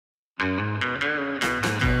The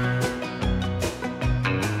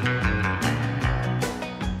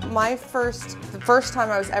first time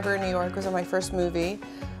I was ever in New York was on my first movie,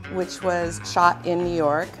 which was shot in New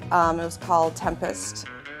York. It was called Tempest,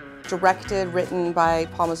 directed, written by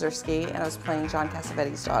Paul Mazursky, and I was playing John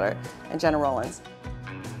Cassavetes' daughter and Jenna Rollins.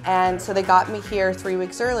 And so they got me here 3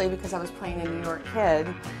 weeks early because I was playing a New York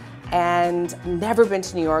kid and never been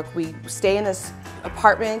to New York. We stay in this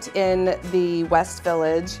apartment in the West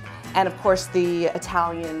Village, and of course the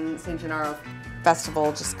Italian San Gennaro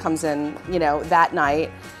Festival just comes in, you know, that night.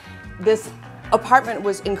 This apartment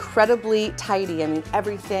was incredibly tidy. I mean,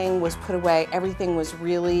 everything was put away, everything was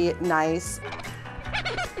really nice.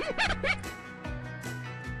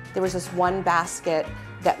 There was this one basket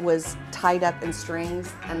that was tied up in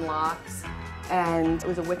strings and locks, and it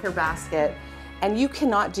was a wicker basket. And you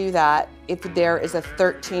cannot do that if there is a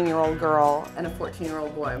 13-year-old girl and a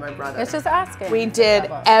 14-year-old boy, my brother. It's just asking. We did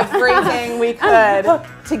everything we could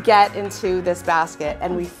to get into this basket,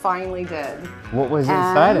 and we finally did. What was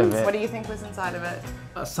inside of it? What do you think was inside of it?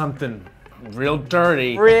 Something real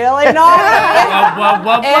dirty. Really naughty.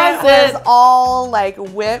 What was it? Was all like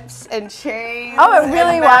whips and chains. Oh, it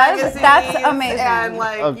really was? That's amazing. And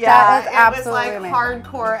like, okay. yeah, that is absolutely it was like amazing.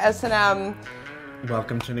 Hardcore S&M.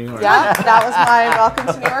 Welcome to New York. Yeah, that was my Welcome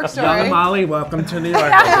to New York story. Young Molly, welcome to New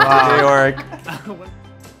York. Wow. New York.